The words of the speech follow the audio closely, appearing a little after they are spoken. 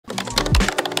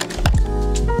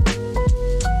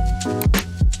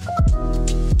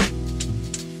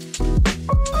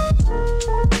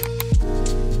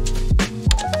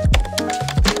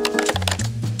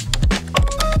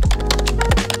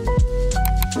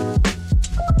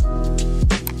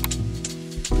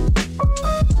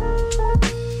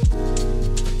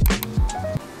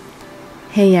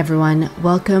Hey everyone,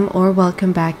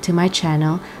 welcome back to my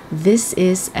channel. This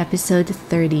is episode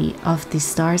 30 of the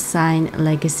Star Sign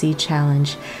Legacy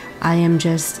Challenge. I am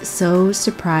just so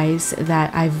surprised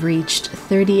that I've reached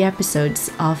 30 episodes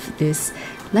of this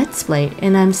Let's Play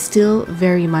and I'm still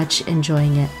very much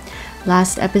enjoying it.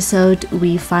 Last episode,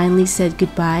 we finally said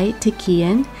goodbye to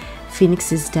Kian,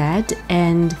 Phoenix's dad,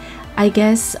 and I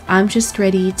guess I'm just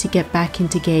ready to get back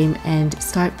into game and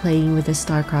start playing with the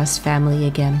Starcross family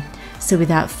again. So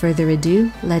without further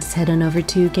ado, let's head on over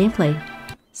to gameplay.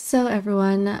 So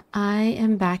everyone, I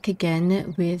am back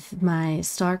again with my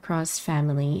Starcross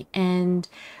family, and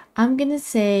I'm gonna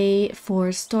say for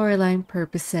storyline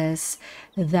purposes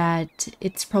that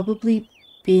it's probably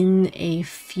been a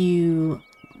few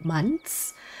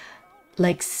months,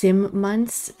 like sim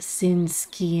months, since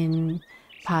Kian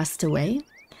passed away.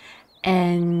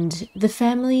 And the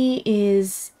family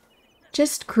is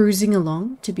just cruising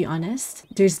along, to be honest.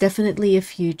 There's definitely a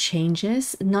few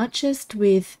changes, not just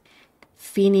with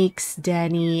Phoenix,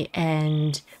 Dani,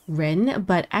 and Wren,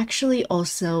 but actually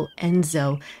also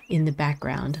Enzo in the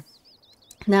background.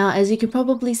 Now, as you can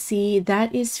probably see,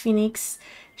 that is Phoenix.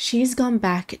 She's gone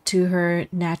back to her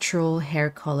natural hair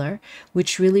color,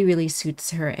 which really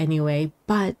suits her anyway,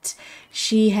 but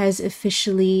she has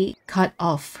officially cut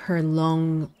off her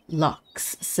long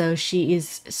locks. So she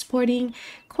is sporting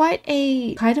quite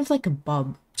a kind of like a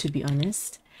bob, to be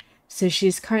honest. So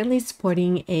she's currently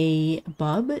sporting a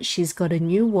bob. She's got a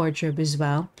new wardrobe as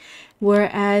well.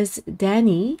 Whereas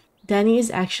Dani is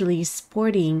actually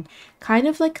sporting kind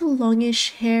of like a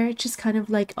longish hair, just kind of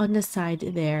like on the side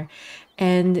there.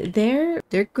 And they're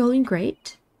going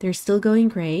great. They're still going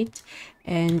great.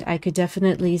 And I could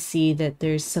definitely see that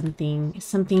there's something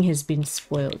has been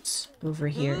spoiled over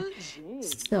here.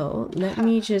 So let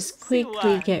me just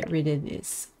quickly get rid of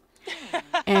this.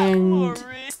 And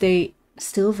they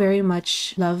still very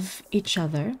much love each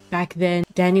other. Back then,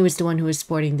 Dani was the one who was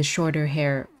sporting the shorter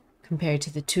hair compared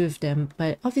to the two of them,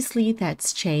 but obviously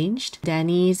that's changed.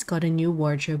 Dani's got a new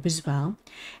wardrobe as well.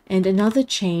 And another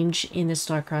change in the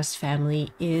Starcross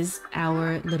family is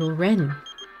our little Wren.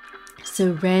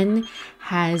 So Wren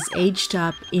has aged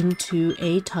up into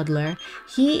a toddler.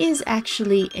 He is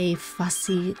actually a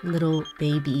fussy little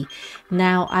baby.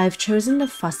 Now, I've chosen the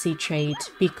fussy trait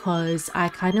because I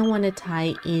kind of want to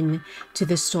tie in to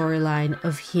the storyline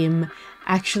of him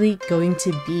actually going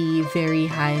to be very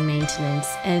high maintenance,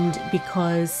 and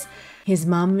because his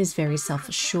mom is very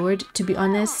self-assured. To be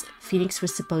honest, Phoenix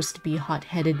was supposed to be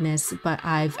hot-headedness, but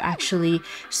I've actually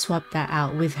swapped that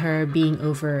out with her being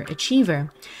overachiever.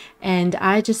 And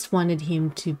I just wanted him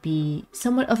to be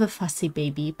somewhat of a fussy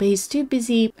baby, but he's too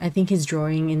busy. I think he's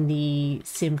drawing in the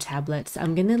sim tablet, so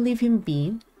I'm gonna leave him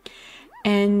be.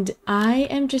 And I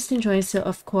am just enjoying, so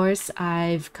of course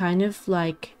I've kind of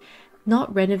like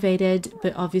not renovated,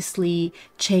 but obviously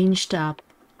changed up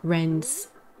Wren's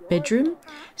bedroom.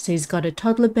 So he's got a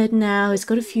toddler bed now, he's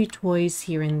got a few toys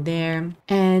here and there,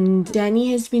 and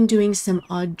Dani has been doing some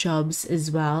odd jobs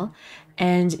as well,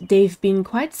 and they've been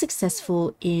quite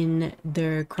successful in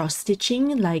their cross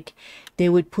stitching. Like they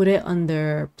would put it on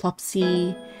their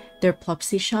plopsy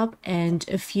shop, and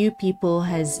a few people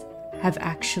have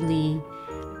actually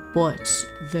bought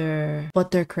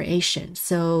their creation.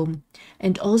 So,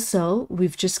 and also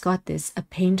we've just got this, a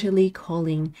painterly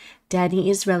calling. Dani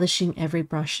is relishing every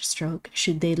brush stroke.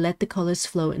 Should they let the colors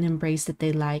flow and embrace that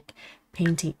they like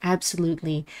painting?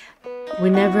 Absolutely.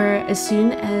 As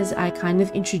soon as I kind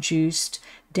of introduced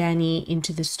Dani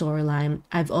into the storyline,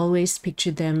 I've always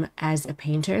pictured them as a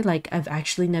painter. Like I've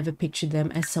actually never pictured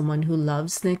them as someone who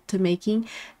loves nectar making,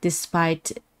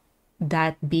 despite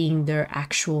that being their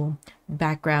actual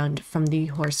background from the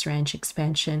Horse Ranch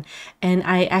expansion. And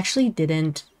I actually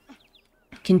didn't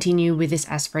continue with this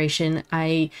aspiration.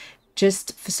 I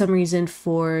just, for some reason,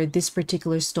 for this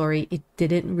particular story, it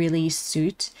didn't really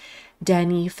suit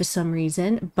Dani for some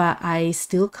reason, but I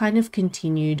still kind of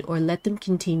continued, or let them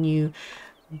continue,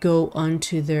 go on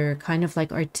to their kind of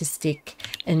like artistic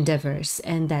endeavors,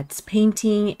 and that's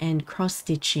painting and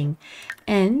cross-stitching.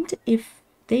 And if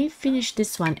they finished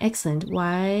this one, excellent.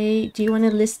 Why do you want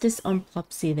to list this on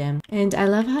Plopsy then? And I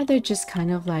love how they're just kind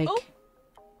of like,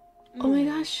 oh my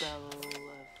gosh.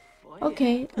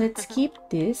 Okay, let's keep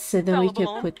this so then we could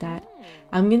put that.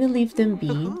 I'm gonna leave them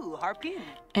be.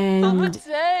 And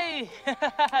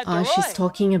she's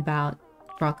talking about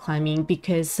rock climbing,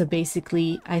 because so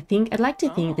basically I'd like to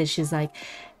think that she's like,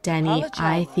 Dani,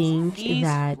 I think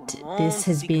that this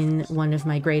has been one of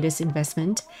my greatest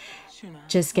investment,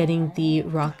 just getting the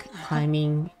rock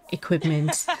climbing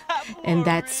equipment, and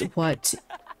that's what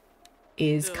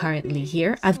is currently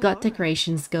here. I've got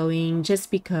decorations going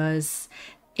just because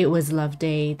it was Love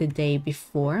Day the day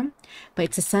before, but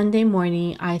it's a Sunday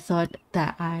morning. I thought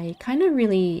that I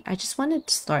just wanted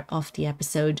to start off the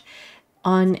episode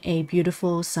on a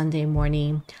beautiful Sunday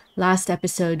morning. Last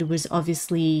episode was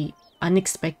obviously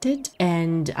unexpected,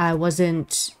 and I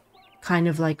wasn't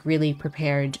really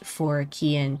prepared for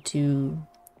Kian to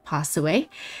pass away.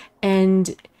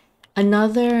 And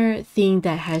another thing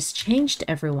that has changed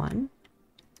everyone,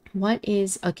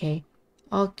 okay,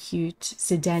 all cute.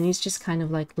 So Dani's just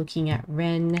looking at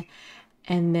Wren,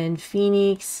 and then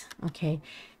Phoenix. Okay,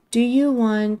 do you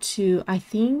want to,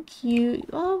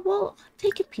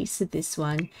 take a piece of this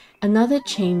one. Another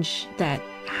change that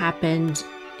happened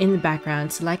in the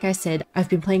background. So like I said, I've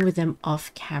been playing with them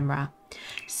off camera.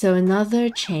 So another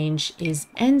change is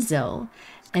Enzo.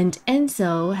 And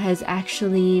Enzo has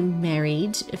actually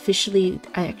married, officially,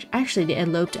 actually they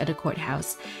eloped at a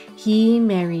courthouse. He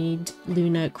married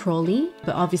Luna Crowley,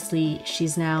 but obviously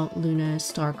she's now Luna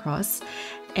Starcross.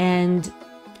 And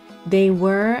they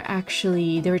were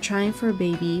trying for a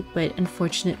baby, but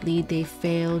unfortunately they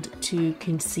failed to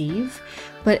conceive.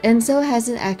 But Enzo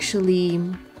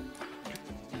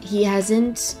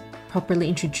hasn't properly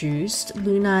introduced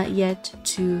Luna yet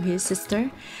to his sister.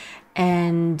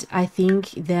 And I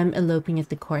think them eloping at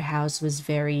the courthouse was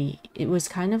it was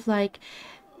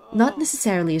not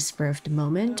necessarily a spur of the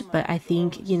moment, but I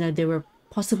think, they were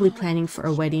possibly planning for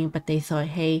a wedding, but they thought,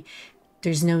 hey,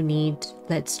 there's no need,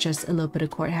 let's just elope at a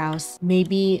courthouse.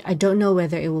 Maybe, I don't know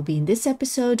whether it will be in this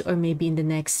episode or maybe in the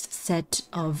next set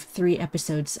of 3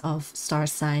 episodes of Star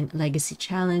Sign Legacy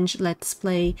Challenge Let's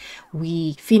Play.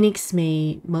 Phoenix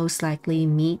may most likely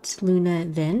meet Luna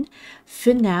then.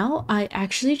 For now, I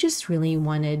actually just really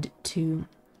wanted to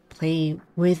play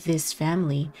with this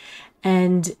family.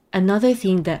 And another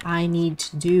thing that I need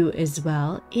to do as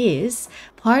well is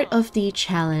part of the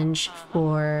challenge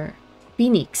for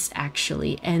Phoenix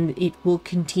actually, and it will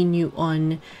continue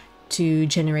on to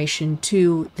generation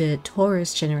 2, the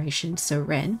Taurus generation, so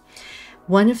Wren.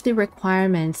 One of the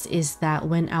requirements is that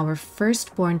when our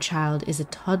firstborn child is a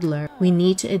toddler, we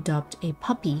need to adopt a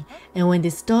puppy. And when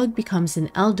this dog becomes an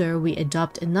elder, we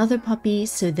adopt another puppy,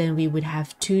 so then we would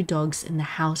have 2 dogs in the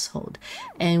household.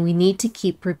 And we need to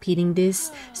keep repeating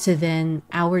this, so then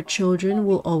our children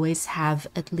will always have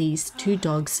at least 2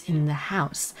 dogs in the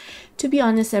house. To be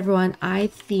honest, everyone, I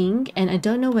think, and I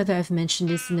don't know whether I've mentioned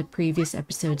this in the previous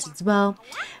episodes as well,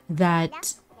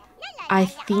 that I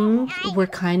think we're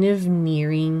kind of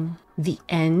nearing the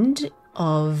end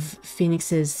of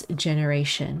Phoenix's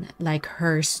generation, like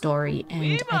her story,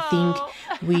 and I think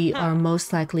we are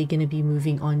most likely going to be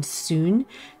moving on soon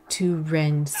to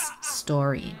Wren's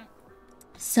story.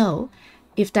 So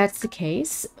if that's the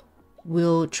case,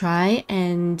 we'll try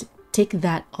and tick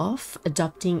that off,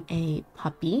 adopting a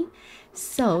puppy.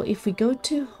 So if we go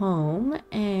to home,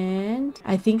 and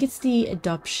I think it's the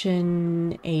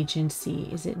adoption agency,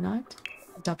 is it not?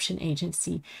 Adoption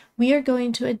agency. We are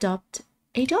going to adopt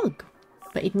a dog,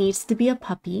 but it needs to be a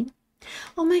puppy.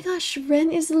 Oh my gosh,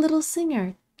 Wren is a little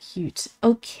singer. Cute.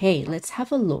 Okay, let's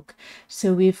have a look.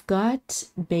 So we've got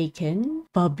Bacon,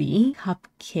 Bubby,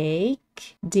 Cupcake,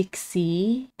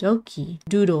 Dixie, Doki,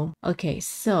 Doodle. Okay,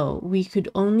 so we could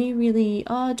only really...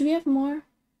 do we have more?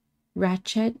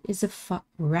 Ratchet is a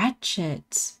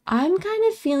Ratchet. I'm kind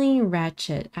of feeling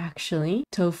Ratchet, actually.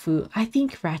 Tofu. I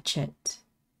think Ratchet.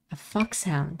 A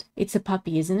foxhound. It's a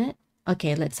puppy, isn't it?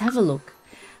 Okay, let's have a look.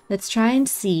 Let's try and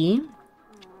see.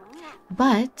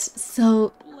 But,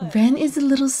 so, Wren is a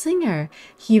little singer.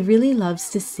 He really loves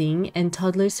to sing, and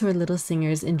toddlers who are little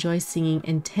singers enjoy singing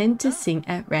and tend to sing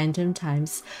at random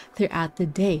times throughout the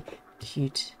day.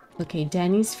 Cute. Okay,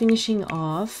 Dani's finishing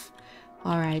off.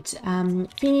 Alright,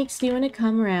 Phoenix, do you want to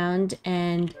come around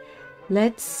and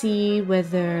let's see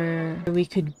whether we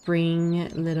could bring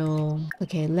little...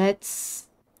 Okay, let's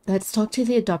talk to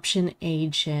the adoption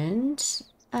agent.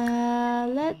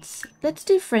 Let's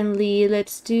do friendly.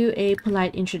 Let's do a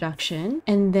polite introduction,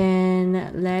 and then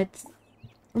let's...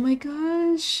 Oh my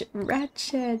gosh,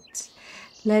 Ratchet.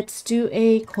 Let's do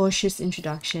a cautious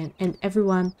introduction. And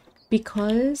everyone,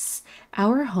 because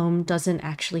our home doesn't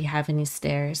actually have any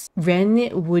stairs, Wren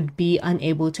would be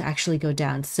unable to actually go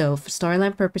down. So for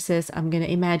storyline purposes, I'm going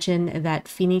to imagine that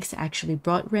Phoenix actually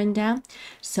brought Wren down.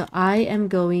 So I am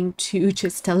going to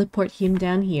just teleport him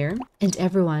down here. And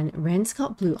everyone, Wren's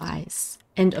got blue eyes.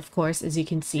 And of course, as you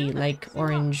can see, like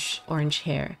orange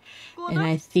hair. And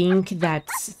I think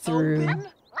that's through...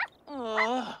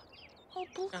 Oh,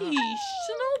 please,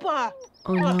 Snowball.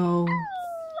 Oh no.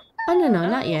 Oh no,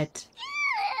 not yet.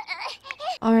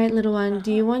 All right, little one,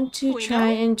 do you want to try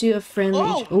and do a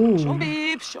friendly...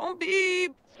 Shon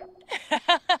beep.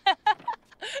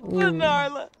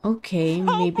 Banarla. Okay,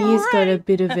 maybe he's got a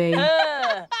bit of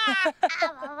a...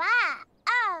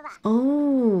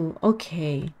 Oh,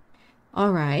 okay.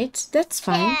 All right, that's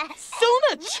fine.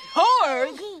 Suna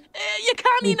charg. You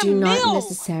can't We eat a do not meal.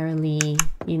 necessarily,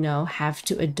 you know, have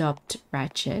to adopt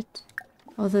Ratchet.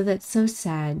 Although that's so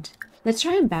sad. Let's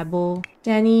try and babble.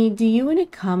 Danny, do you want to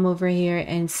come over here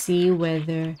and see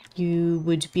whether you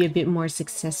would be a bit more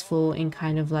successful in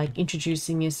kind of like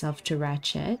introducing yourself to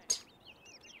Ratchet?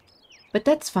 But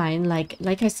that's fine. Like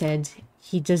I said,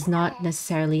 he does not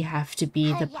necessarily have to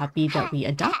be the puppy that we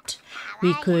adopt.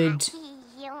 We could...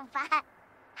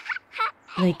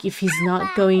 Like, if he's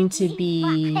not going to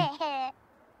be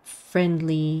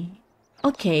friendly...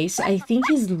 Okay, so I think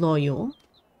he's loyal.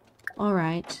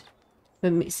 Alright.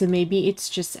 But so maybe it's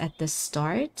just at the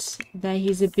start that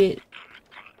he's a bit,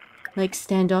 like,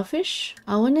 standoffish?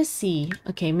 I want to see.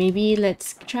 Okay, maybe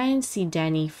let's try and see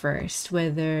Danny first,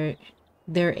 whether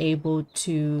they're able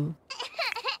to...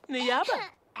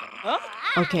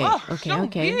 Okay,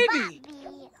 okay.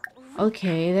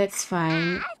 Okay, that's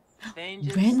fine.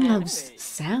 Wren loves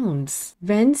sounds.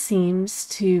 Wren seems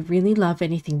to really love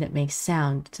anything that makes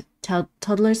sound.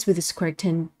 Toddlers with this quirk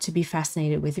tend to be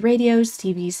fascinated with radios,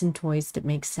 TVs, and toys that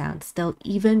make sounds. They'll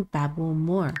even babble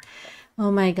more.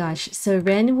 Oh my gosh. So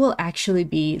Wren will actually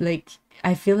be like,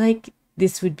 I feel like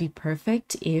this would be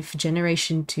perfect if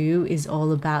Generation 2 is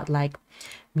all about like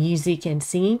music and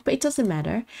singing, but it doesn't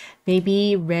matter.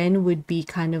 Maybe Wren would be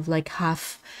kind of like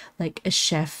half like a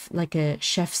chef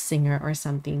singer or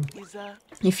something,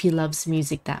 if he loves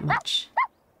music that much.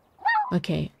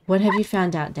 Okay, what have you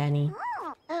found out, Danny?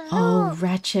 Oh,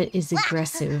 Ratchet is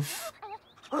aggressive.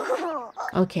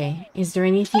 Okay, is there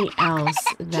anything else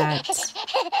that...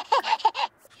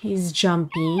 He's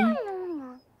jumpy.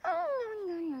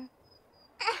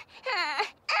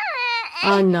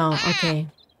 Oh no, okay.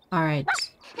 Alright.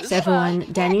 So everyone,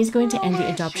 Danny's going to end the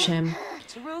adoption.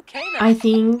 I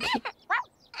think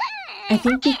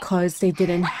because they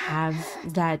didn't have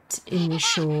that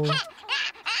initial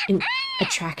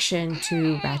attraction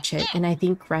to Ratchet, and I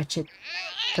think Ratchet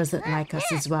doesn't like us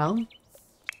as well.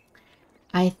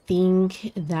 I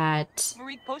think that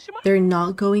they're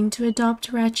not going to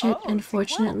adopt Ratchet,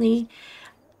 unfortunately.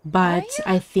 But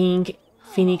I think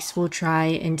Phoenix will try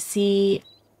and see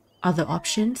other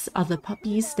options, other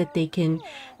puppies that they can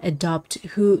adopt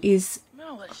who is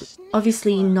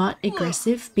obviously not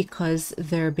aggressive because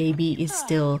their baby is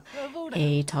still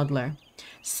a toddler.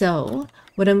 So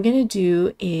what I'm gonna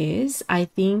do is I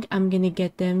think I'm gonna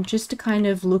get them just to kind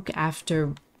of look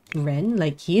after Wren.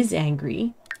 Like, he is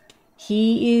angry,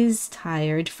 he is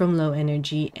tired from low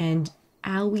energy, and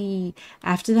owie,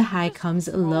 after the high comes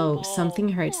a low. Something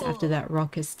hurts after that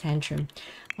raucous tantrum.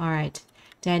 All right,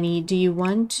 Danny, do you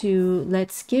want to...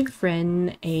 Let's give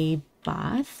Wren a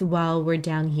bath while we're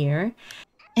down here.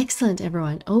 Excellent,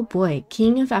 everyone. Oh boy,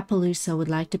 King of Appaloosa would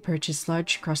like to purchase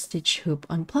large cross-stitch hoop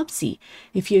on Plopsy.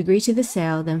 If you agree to the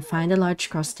sale, then find a large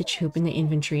cross-stitch hoop in the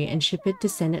inventory and ship it to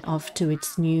send it off to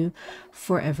its new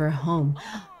forever home.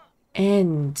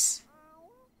 And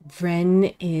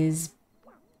Wren is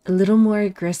a little more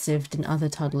aggressive than other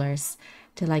toddlers.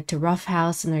 They like to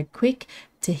roughhouse and are quick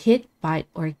to hit, bite,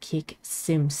 or kick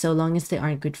Sims, so long as they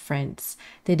aren't good friends.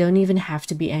 They don't even have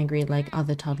to be angry like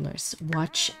other toddlers.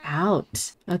 Watch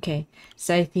out. Okay,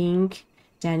 so I think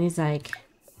Danny's like,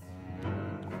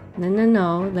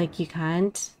 no, like, you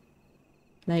can't.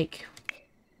 Like,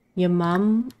 your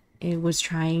mom was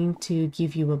trying to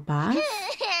give you a bath.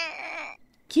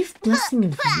 Give blessing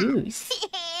of youth.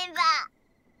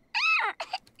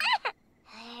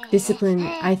 Discipline.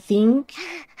 I think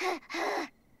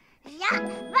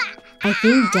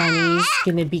Danny's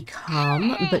gonna be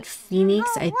calm, but Phoenix,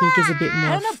 I think, is a bit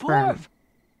more firm.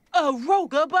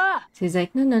 So he's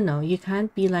like, no, you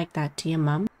can't be like that to your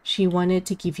mom. She wanted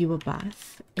to give you a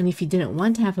bath, and if you didn't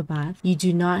want to have a bath, you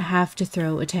do not have to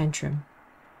throw a tantrum.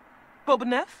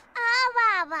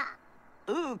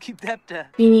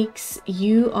 Phoenix,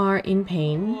 you are in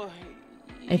pain.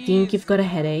 I think you've got a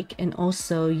headache, and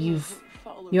also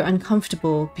you're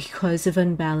uncomfortable because of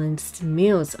unbalanced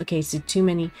meals. Okay, so too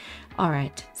many. All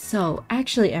right, so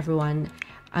actually, everyone,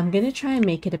 I'm gonna try and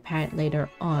make it apparent later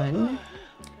on.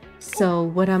 So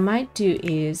what I might do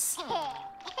is,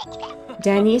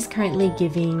 Danny is currently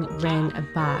giving Wren a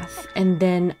bath, and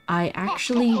then I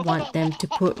actually want them to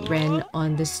put Wren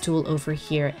on the stool over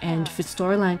here. And for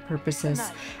storyline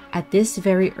purposes, at this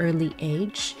very early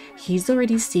age, he's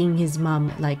already seeing his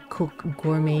mom like cook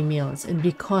gourmet meals, and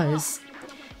because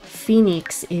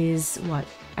Phoenix is what,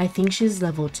 I think she's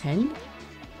level 10.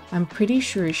 I'm pretty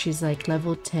sure she's like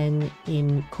level 10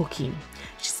 in cooking.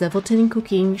 She's level 10 in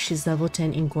cooking. She's level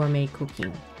 10 in gourmet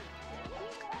cooking.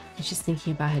 She's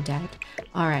thinking about her dad.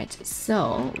 Alright,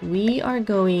 so we are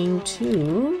going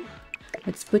to...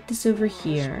 Let's put this over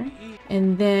here.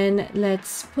 And then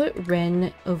let's put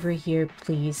Wren over here,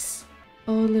 please.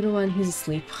 Oh, little one, he's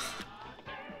asleep.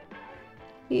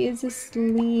 He is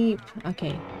asleep.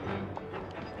 Okay.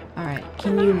 Alright,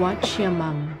 can you watch your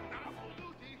mom?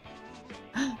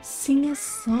 Sing a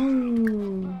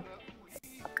song.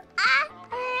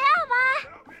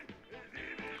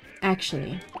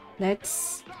 Actually,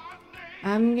 let's...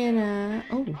 I'm gonna...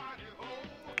 Oh.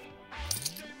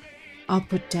 I'll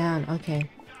put down. Okay.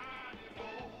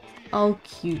 Oh,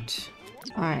 cute.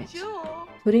 Alright.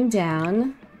 Putting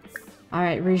down.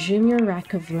 Alright, resume your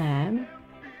rack of lamb.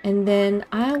 And then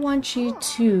I want you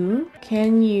to...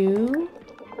 Can you...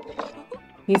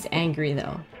 He's angry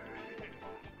though.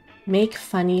 Make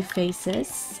funny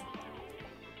faces.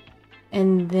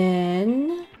 And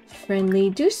then... Friendly,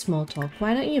 do small talk.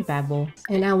 Why don't you babble?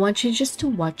 And I want you just to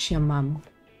watch your mom.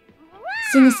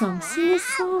 Sing a song. Sing a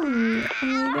song. Oh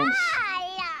my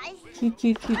gosh. Cute,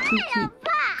 cute, cute, cute, cute.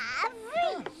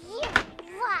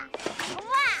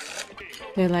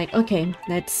 They're like, okay,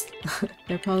 let's...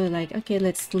 They're probably like, okay,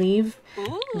 let's leave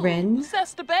Wren.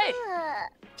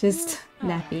 Just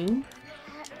napping.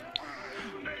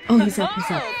 Oh, he's up,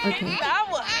 he's up. Okay.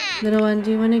 Little one,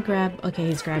 do you want to grab... Okay,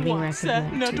 he's grabbing rack of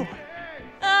lamb too.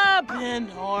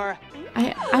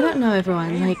 I don't know,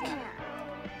 everyone. Like,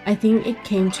 I think it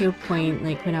came to a point,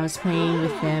 like, when I was playing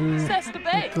with them,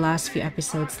 like, the last few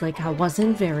episodes, like, I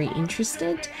wasn't very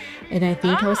interested. And I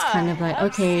think I was kind of like,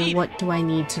 okay, what do I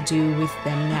need to do with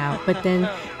them now? But then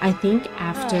I think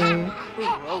after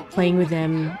playing with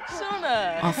them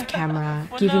off camera,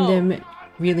 giving them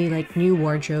really, like, new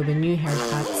wardrobe and new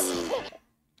haircuts.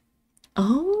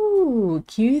 Oh,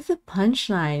 cue the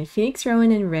punchline. Phoenix,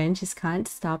 Rowan, and Wren just can't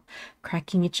stop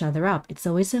cracking each other up. It's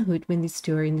always a hoot when these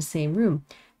two are in the same room.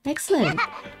 Excellent.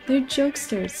 They're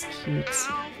jokesters. Cute.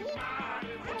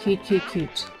 Cute, cute,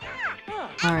 cute.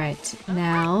 Alright,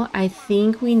 now I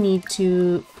think we need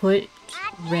to put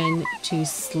Wren to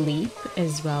sleep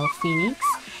as well, Phoenix.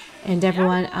 And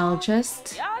everyone, I'll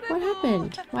just... What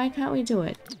happened? Why can't we do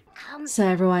it? So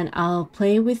everyone, I'll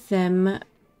play with them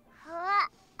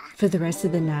for the rest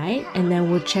of the night, and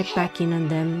then we'll check back in on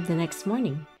them the next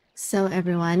morning. So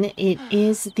everyone, it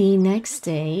is the next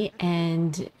day,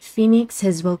 and Phoenix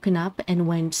has woken up and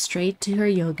went straight to her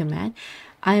yoga mat.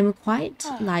 I am quite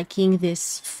liking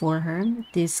this for her,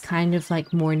 this kind of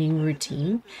like morning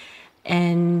routine.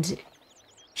 And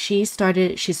she's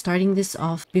starting this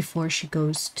off before she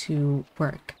goes to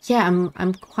work. Yeah,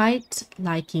 I'm quite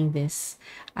liking this.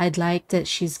 I'd like that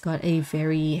she's got a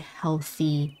very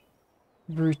healthy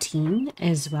routine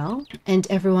as well. And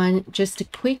everyone, just a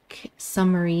quick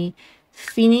summary.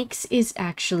 Phoenix is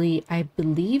actually, I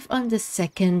believe, on the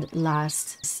second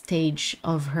last stage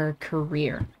of her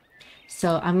career.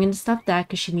 So I'm going to stop that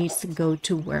because she needs to go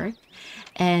to work.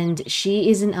 And she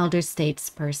is an elder states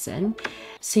person.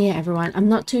 So yeah, everyone, I'm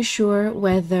not too sure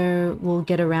whether we'll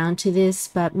get around to this,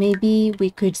 but maybe we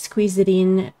could squeeze it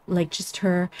in, like just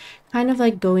her kind of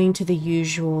like going to the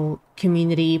usual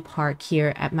community park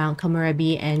here at Mount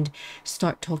Komorebi and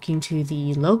start talking to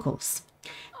the locals.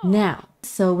 Now,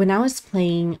 so when I was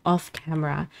playing off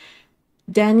camera,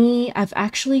 Dani, I've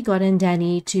actually gotten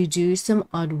Dani to do some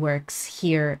odd works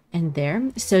here and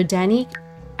there. So Dani,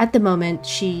 at the moment,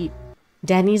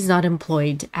 Dani's not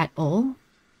employed at all.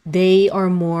 They are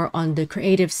more on the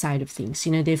creative side of things.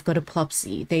 You know, they've got a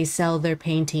Plopsy. They sell their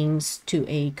paintings to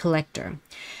a collector.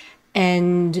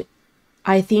 And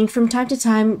I think from time to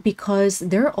time, because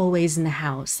they're always in the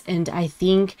house, and I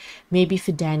think maybe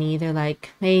for Dani, they're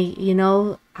like, hey, you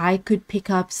know, I could pick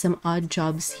up some odd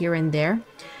jobs here and there,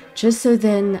 just so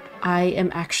then I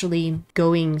am actually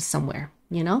going somewhere,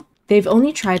 you know? They've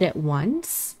only tried it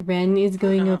once. Wren is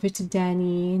going over to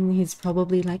Dani, and he's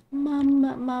probably like, Mom,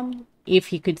 Mom, if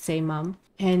he could say Mom.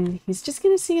 And he's just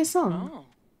gonna sing a song.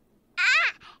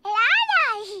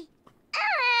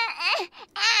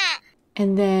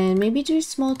 And then maybe do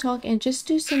small talk and just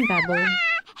do some babble.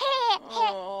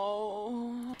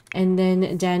 And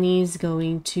then Dani's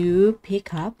going to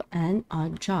pick up an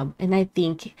odd job. And I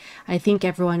think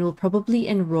everyone will probably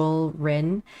enroll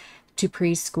Wren to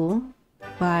preschool.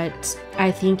 But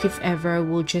I think if ever,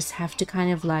 we'll just have to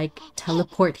kind of like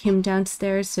teleport him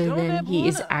downstairs so then he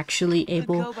is actually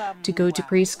able to go to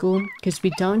preschool, because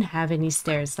we don't have any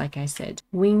stairs, like I said.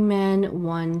 Wingman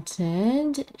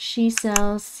wanted. She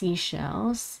sells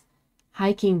seashells.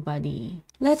 Hiking buddy.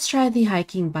 Let's try the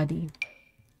hiking buddy.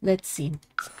 let's see.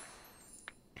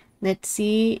 Let's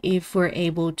see if we're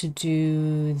able to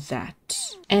do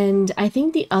that. And I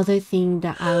think the other thing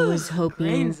that I was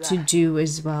hoping to do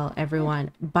as well, everyone,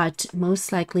 but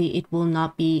most likely it will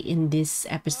not be in this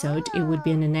episode, it would be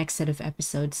in the next set of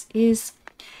episodes, is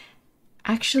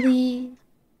actually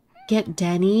get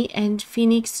Dani and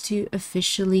Phoenix to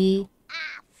officially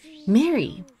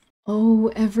marry. Oh,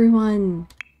 everyone.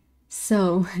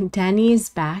 So, Dani is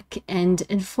back, and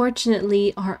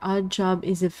unfortunately, our odd job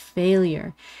is a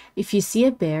failure. If you see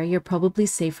a bear, you're probably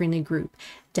safer in a group.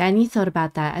 Dani thought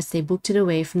about that as they booked it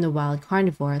away from the wild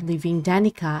carnivore, leaving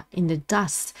Danica in the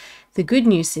dust. The good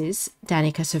news is,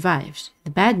 Danica survived.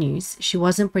 The bad news, she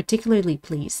wasn't particularly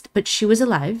pleased, but she was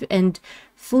alive and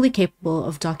fully capable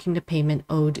of docking the payment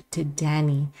owed to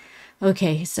Dani.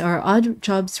 Okay, so our odd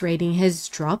jobs rating has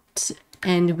dropped,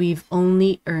 and we've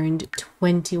only earned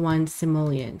 21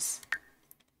 simoleons.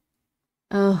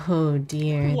 Oh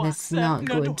dear, that's not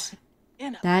good.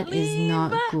 That is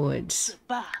not good.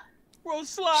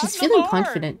 She's feeling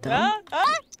confident though.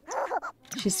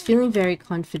 She's feeling very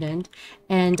confident,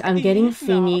 and I'm getting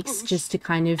Phoenix just to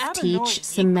kind of teach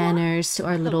some manners to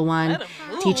our little one,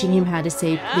 teaching him how to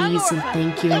say please and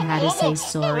thank you and how to say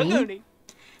sorry.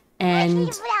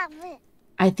 And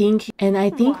I think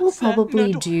we'll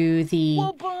probably do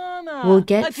we'll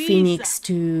get Phoenix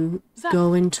to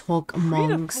go and talk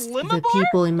amongst the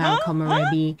people in Mount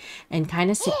Komorebi and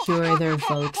kind of secure their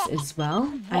votes as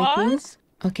well, I think.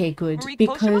 Okay, good.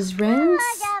 Because Wren's...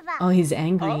 Oh, he's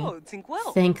angry.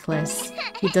 Thankless.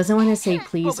 He doesn't want to say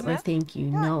please or thank you.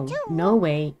 No. No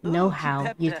way. No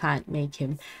how. You can't make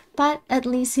him. But at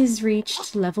least he's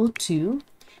reached level 2.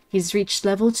 He's reached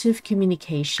level 2 of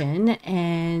communication,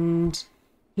 and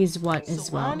he's what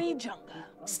as well?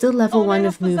 Still level 1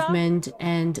 of movement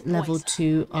and level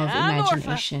 2 of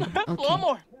imagination.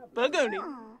 Okay.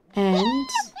 And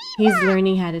he's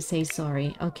learning how to say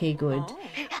sorry. Okay, good.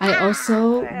 I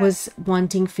also was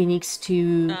wanting Phoenix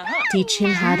to teach him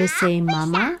how to say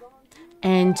mama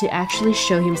and to actually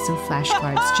show him some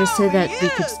flashcards just so that we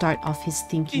could start off his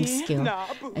thinking skill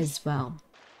as well.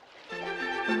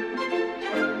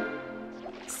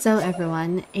 So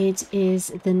everyone, it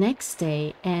is the next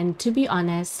day, and to be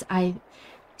honest,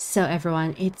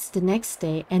 it's the next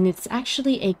day, and it's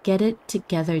actually a get it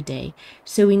together day.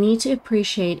 So we need to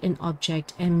appreciate an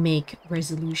object and make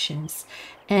resolutions.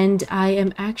 And I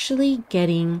am actually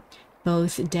getting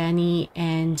both Dani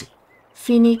and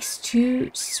Phoenix to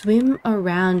swim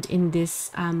around in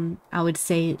this, I would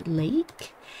say,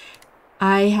 lake.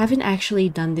 I haven't actually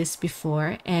done this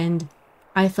before, and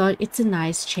I thought it's a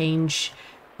nice change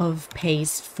of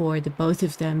pace for the both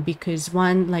of them, because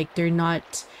one, like, they're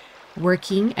not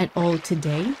working at all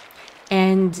today,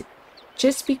 and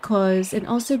just because, and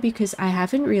also because I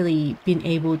haven't really been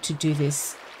able to do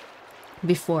this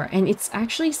before, and it's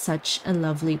actually such a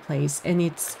lovely place, and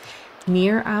it's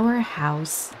near our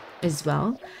house as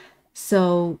well,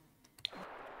 so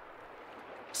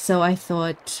I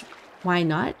thought, why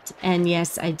not? And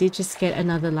yes, I did just get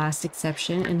another last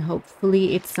exception, and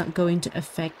hopefully it's not going to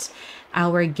affect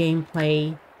our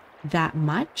gameplay that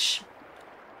much.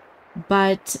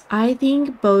 But I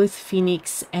think both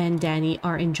Phoenix and Dani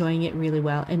are enjoying it really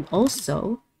well, and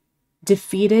also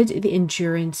defeated the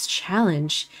endurance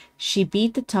challenge. She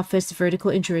beat the toughest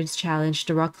vertical endurance challenge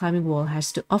the rock climbing wall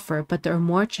has to offer, but there are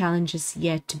more challenges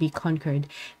yet to be conquered.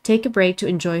 Take a break to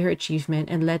enjoy her achievement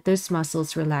and let those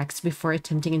muscles relax before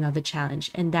attempting another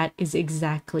challenge. And that is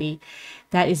exactly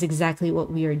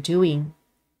what we are doing.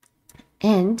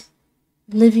 And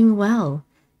living well.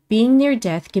 Being near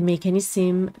death can make any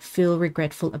sim feel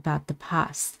regretful about the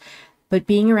past, but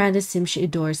being around a sim she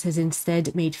adores has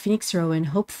instead made Phoenix Rowan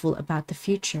hopeful about the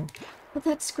future. Well,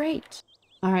 that's great.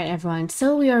 Alright everyone,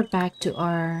 so we are back to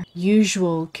our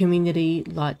usual community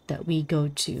lot that we go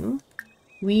to.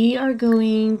 We are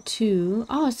going to...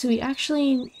 Oh, so we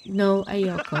actually know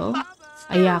Ayako.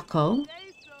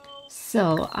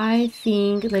 So I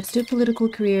think let's do a political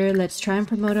career. Let's try and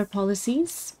promote our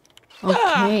policies.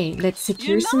 Okay, let's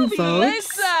secure some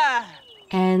votes.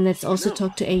 And let's also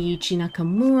talk to Eiichi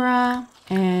Nakamura.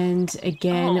 And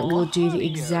again, we'll do the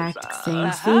exact same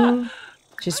thing.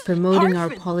 Just promoting our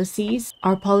policies.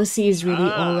 Our policy is really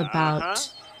all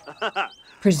about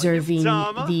preserving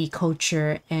the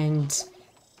culture and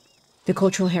the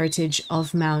cultural heritage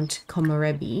of Mount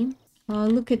Komorebi. Oh,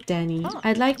 look at Dani.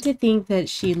 I'd like to think that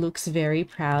she looks very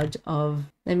proud of...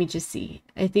 Let me just see.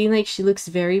 I think like she looks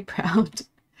very proud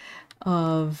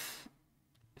of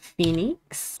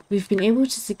Phoenix. We've been able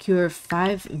to secure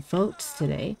 5 votes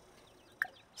today,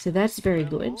 so that's very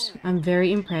good. I'm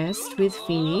very impressed with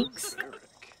Phoenix.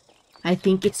 I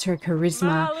think it's her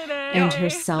charisma and her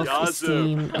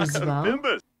self-esteem as well.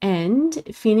 And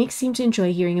Phoenix seemed to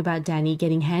enjoy hearing about Dani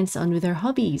getting hands-on with her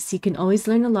hobbies. You can always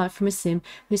learn a lot from a sim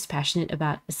who's passionate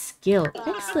about a skill.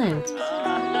 Excellent.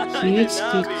 Cute,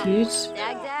 cute, cute.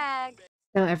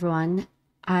 So everyone,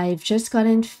 I've just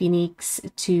gotten Phoenix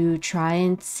to try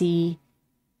and see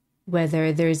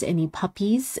whether there's any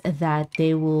puppies that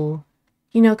they will,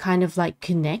 you know, kind of like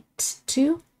connect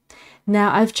to.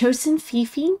 Now I've chosen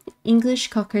Fifi, English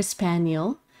Cocker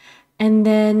Spaniel. And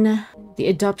then the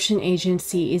adoption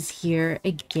agency is here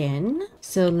again.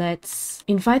 So let's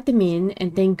invite them in,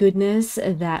 and thank goodness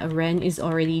that Wren is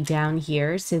already down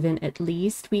here. So then at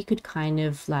least we could kind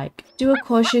of like do a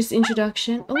cautious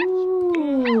introduction.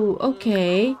 Oh,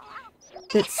 okay.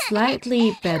 That's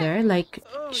slightly better. Like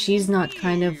she's not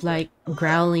kind of like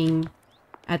growling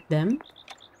at them.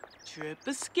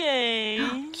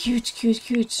 Cute, cute,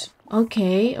 cute.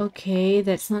 Okay, okay.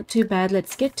 That's not too bad.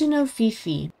 Let's get to know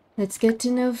Fifi. Let's get to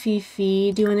know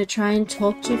Fifi. Do you want to try and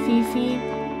talk to Fifi?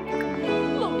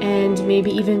 And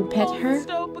maybe even pet her?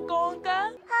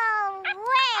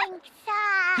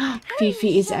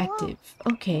 Fifi is active.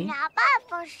 Okay.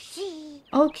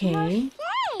 Okay.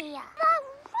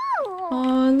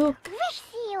 Oh, look.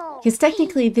 Because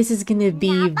technically this is gonna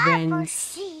be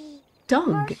Wren's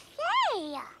dog.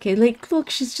 Okay, like,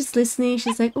 look, she's just listening.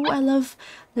 She's like, oh, I love,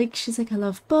 like, she's like, I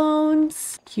love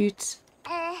bones. Cute.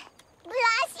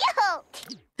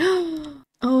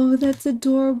 Oh, that's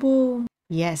adorable.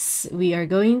 Yes, we are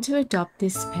going to adopt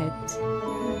this pet.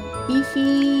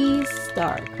 Fifi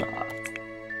Starcroft.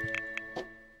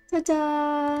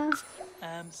 Ta-da!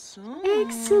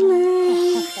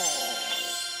 Excellent!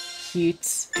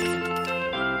 Cute.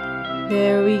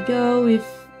 There we go. We've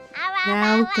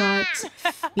now got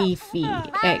Fifi.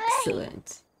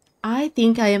 Excellent. I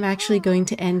think I am actually going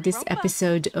to end this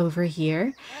episode over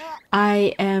here.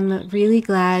 I am really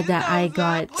glad that I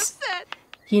got,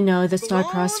 you know, the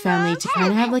Starcross family to kind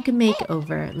of have like a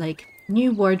makeover, like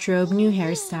new wardrobe, new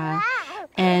hairstyle.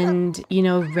 And, you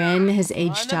know, Wren has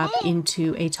aged up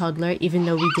into a toddler, even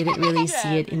though we didn't really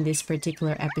see it in this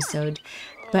particular episode.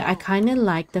 But I kind of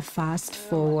like the fast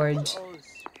forward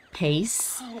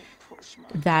pace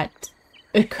that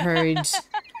occurred,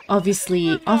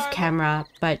 obviously off camera,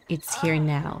 but it's here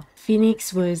now.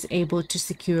 Phoenix was able to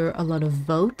secure a lot of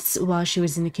votes while she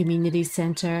was in the community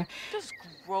center.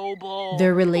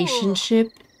 Their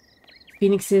relationship,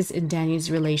 Phoenix's and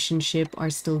Dani's relationship, are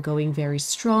still going very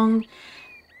strong.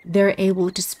 They're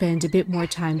able to spend a bit more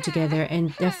time together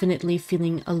and definitely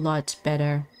feeling a lot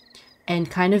better and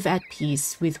kind of at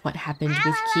peace with what happened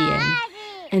with Kian.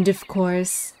 And of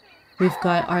course, we've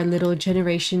got our little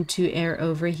Generation 2 heir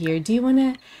over here. Do you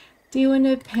wanna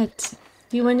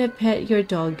pet your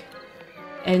dog?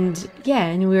 And yeah,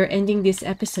 and we're ending this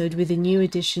episode with a new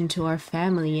addition to our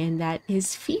family, and that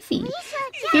is Fifi.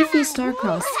 Fifi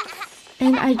Starcross.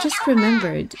 And I just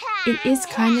remembered, it is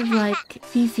kind of like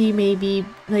Fifi, maybe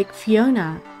like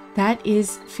Fiona. That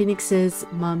is Phoenix's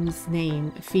mom's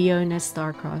name, Fiona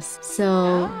Starcross.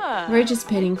 So we're just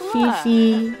petting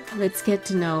Fifi. Let's get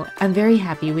to know. I'm very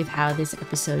happy with how this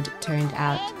episode turned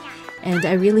out. And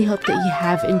I really hope that you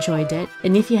have enjoyed it.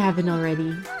 And if you haven't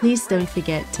already, please don't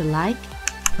forget to like,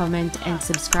 comment, and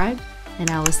subscribe. And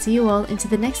I will see you all into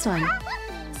the next one.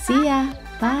 See ya!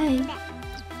 Bye!